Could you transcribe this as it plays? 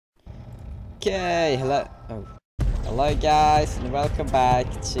Okay, hello. Oh, hello guys, and welcome back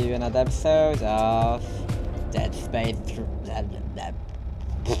to another episode of Dead Space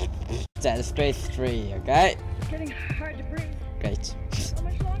 3. Okay. It's getting hard to breathe. Great. How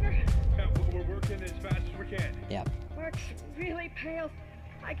much longer? We're working as fast as we can. Yep. Mark's really pale.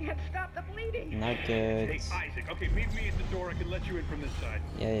 I can't stop the bleeding. Not good. Hey, Isaac. Okay, meet me at the door. I can let you in from this side.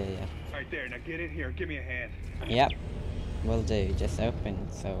 Yeah. Right there. Now get in here. Give me a hand. Yep. Will do. Just open.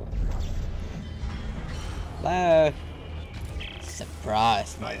 So. Hello.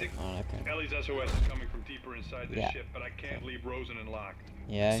 Surprise. Isaac. Oh, okay. Ellie's SOS is coming from deeper inside the ship, but I can't leave Rosen unlocked.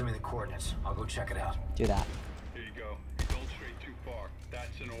 Yeah. Send me the coordinates. I'll go check it out. Do that. Here you go. Don't stray too far.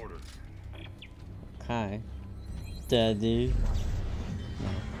 That's an order. Okay. Daddy.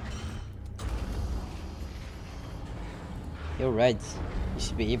 No. You're red. You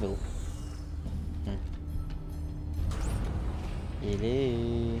should be evil.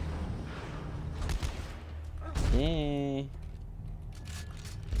 Really? Yeah.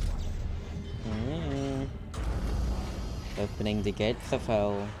 Opening the gates of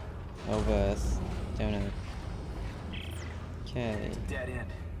hell over us. Don't know. Okay. It's a dead end.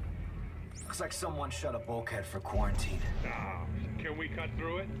 Looks like someone shut a bulkhead for quarantine. Ah, can we cut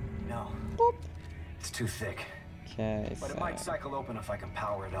through it? No. Boop. It's too thick. Okay, But it might cycle open if I can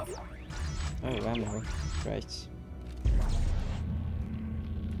power it up. Oh, ammo. Great.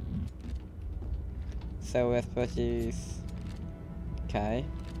 So we're supposed to use... Okay.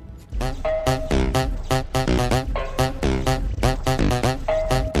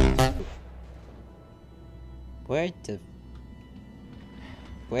 Where the...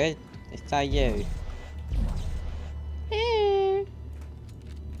 Where... Is that you? Oh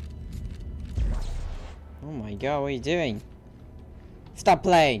my god, what are you doing? Stop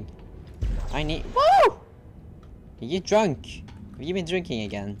playing! I need... Woo! Are you drunk? Have you been drinking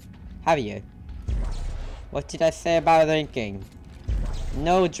again? Have you? What did I say about drinking?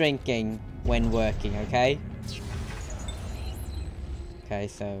 No drinking when working, okay? Okay,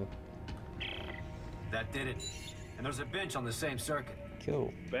 so... That did it. And there's a bench on the same circuit.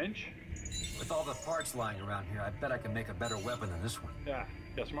 Cool. Bench? With all the parts lying around here, I bet I can make a better weapon than this one. Yeah,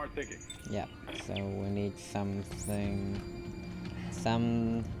 smart thinking. Yeah, so we need something...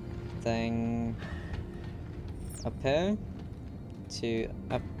 Something... up here to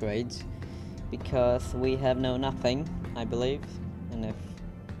upgrade. Because we have nothing, I believe. And if...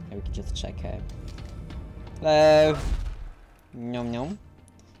 Okay, we can just check here. Hello! Nom nom.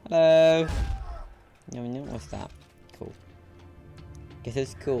 Hello! Nom nom, what's that? Cool. Guess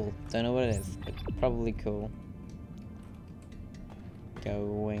it's cool. Don't know what it is, but probably cool.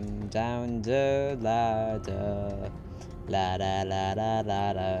 Going down the ladder. Ladder, ladder,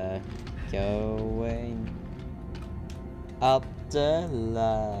 ladder. Going up the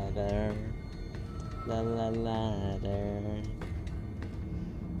ladder. La la ladder.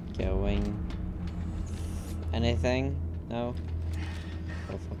 Going. Anything? No?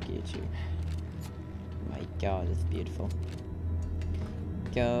 Oh fuck you too. My god, it's beautiful.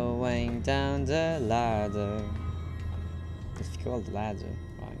 Going down the ladder. It's called the ladder,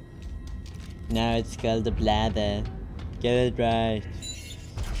 right? No, it's called the bladder. Get it right.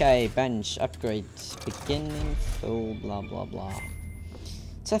 Okay, bench upgrade. Beginning full blah blah blah.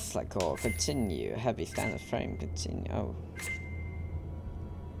 Tesla core, continue. Heavy standard frame, continue. Oh.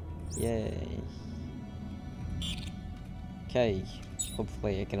 Yay. Okay.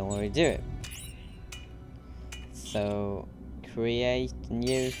 Hopefully I can already do it. So, create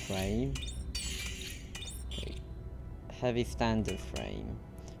new frame. Okay. Heavy standard frame.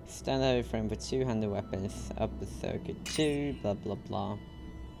 Standard heavy frame for 200 weapons. Upper circuit 2, blah blah blah.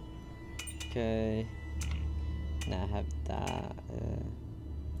 Okay. Now I have that.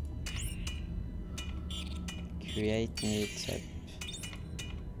 Create new tip.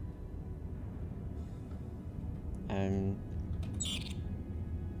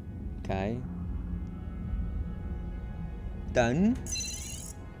 Okay. Done.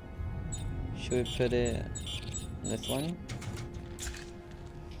 Should we put it this one?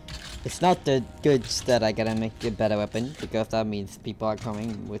 It's not the good that I gotta make a better weapon, because that means people are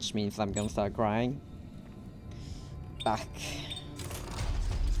coming, which means I'm gonna start crying. Back.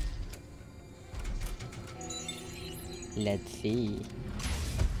 Let's see.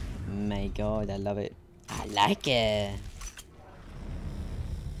 My god, I love it. I like it.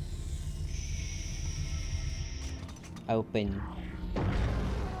 Open.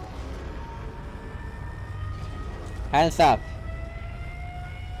 Hands up.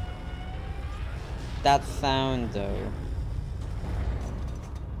 That sound though.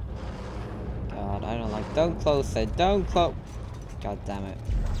 God, I don't like. Don't close it. Don't close. God damn it.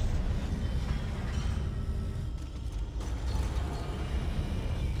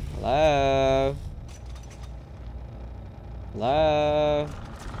 Hello? Hello?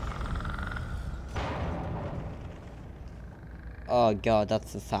 Oh god,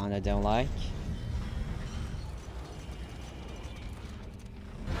 that's the sound I don't like.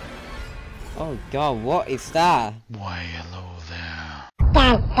 Oh god, what is that? Why, hello there.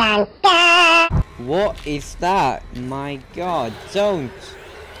 What is that? My god, don't!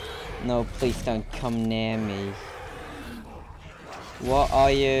 No, please don't come near me. What are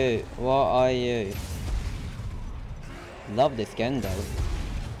you? What are you? Love this gun though.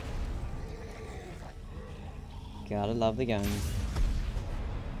 Gotta love the gun.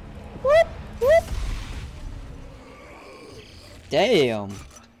 Whoop, whoop. Damn!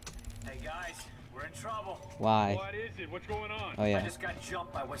 Hey guys, we're in trouble. Why? What is it? What's going on? Oh yeah. I just got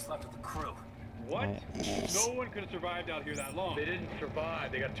jumped by what's left of the crew. What? Right. No one could have survived out here that long. They didn't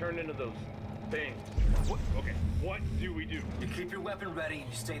survive. They got turned into those things. What? Okay, what do we do? You keep your weapon ready and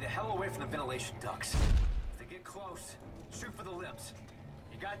you stay the hell away from the ventilation ducts. If they get close, shoot for the limbs.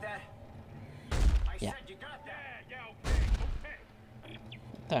 You got that? I Yeah. said you got that. Yeah, okay.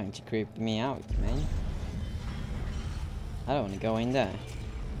 Don't you creep me out, man. I don't want to go in there.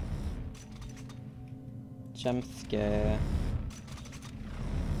 Jump scare.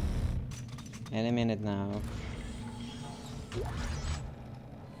 Any minute now.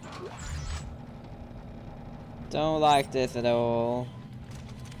 Don't like this at all.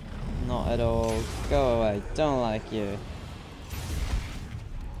 Not at all. Go away. Don't like you.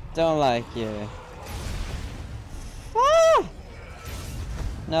 Don't like you. Ah!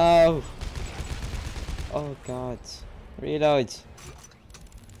 No. Oh god. Reload.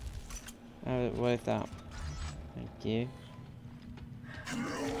 Oh, what is that? Thank you.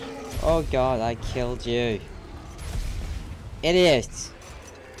 Oh god, I killed you. Idiot!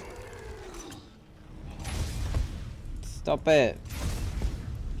 Stop it.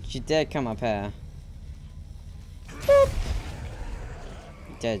 You dare come up here. Boop.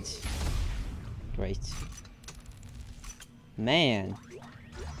 Dead. Great. Man.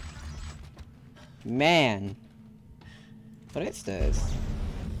 Man. What is this?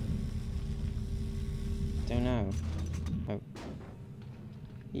 Don't know. Oh.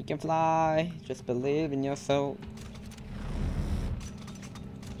 You can fly. Just believe in yourself.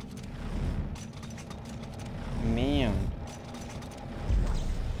 Man.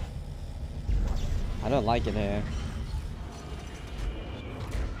 I don't like it here.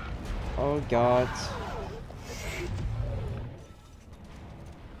 Oh god.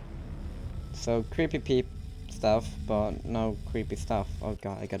 So creepy peep stuff, but no creepy stuff. Oh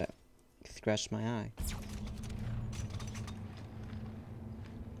god, I gotta scratch my eye.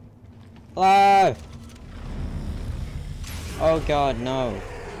 Hello! Oh god, no.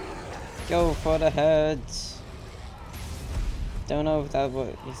 Go for the head. Don't know if that's what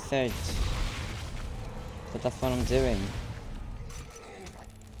you said. But that's what I'm doing.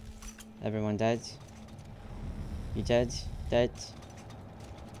 Everyone dead? You dead? Dead?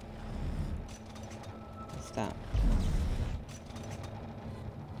 What's that?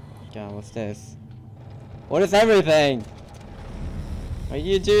 God, what's this? What is everything? Why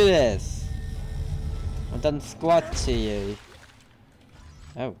you do this? I've done squat to you.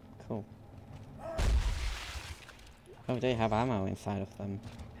 Oh, cool. Oh, they have ammo inside of them.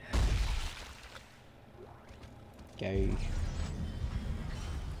 Go.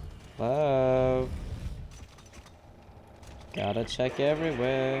 Whoa. Gotta check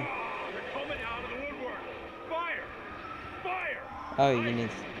everywhere. They're coming out of the woodwork. Fire! Fire! Oh, you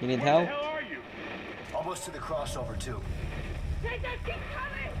need help? Where the hell are you? Almost to the crossover too. They just keep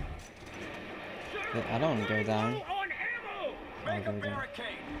coming! I don't want to go down. On ammo! Make a go down.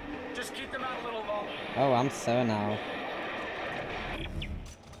 barricade. Just keep them out a little longer. Oh, I'm so now.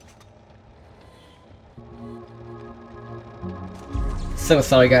 So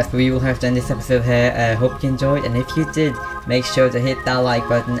sorry guys, but we will have to end this episode here. I hope you enjoyed, and if you did, make sure to hit that like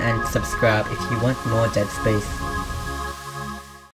button and subscribe if you want more Dead Space.